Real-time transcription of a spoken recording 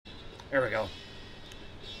There we go.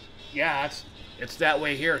 Yeah, it's that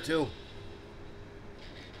way here too.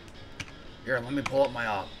 Here, let me pull up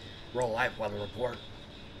my real life weather report.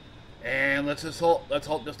 And let's hope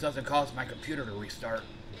this doesn't cause my computer to restart.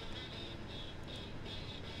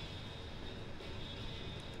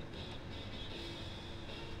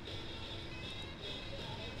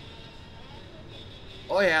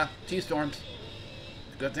 Oh yeah, T-storms.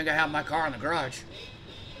 Good thing I have my car in the garage.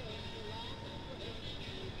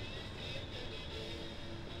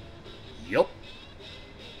 Yup.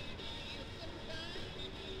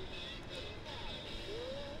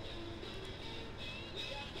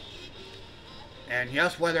 And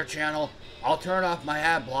yes, Weather Channel, I'll turn off my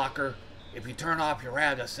ad blocker if you turn off your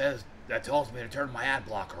ad that tells me to turn my ad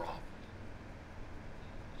blocker off.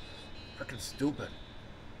 Freaking stupid.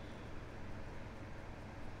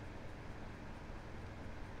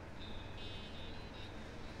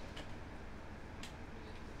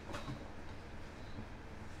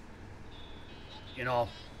 You know,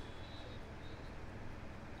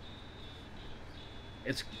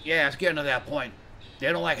 it's getting to that point.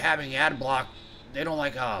 They don't like having ad block. They don't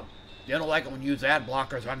like it when you use ad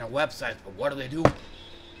blockers on their websites. But what do?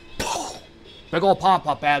 Big old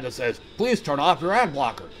pop-up ad that says, "Please turn off your ad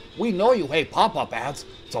blocker. We know you hate pop-up ads,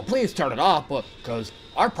 so please turn it off. Because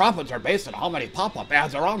our profits are based on how many pop-up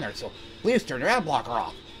ads are on there. So please turn your ad blocker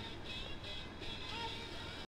off."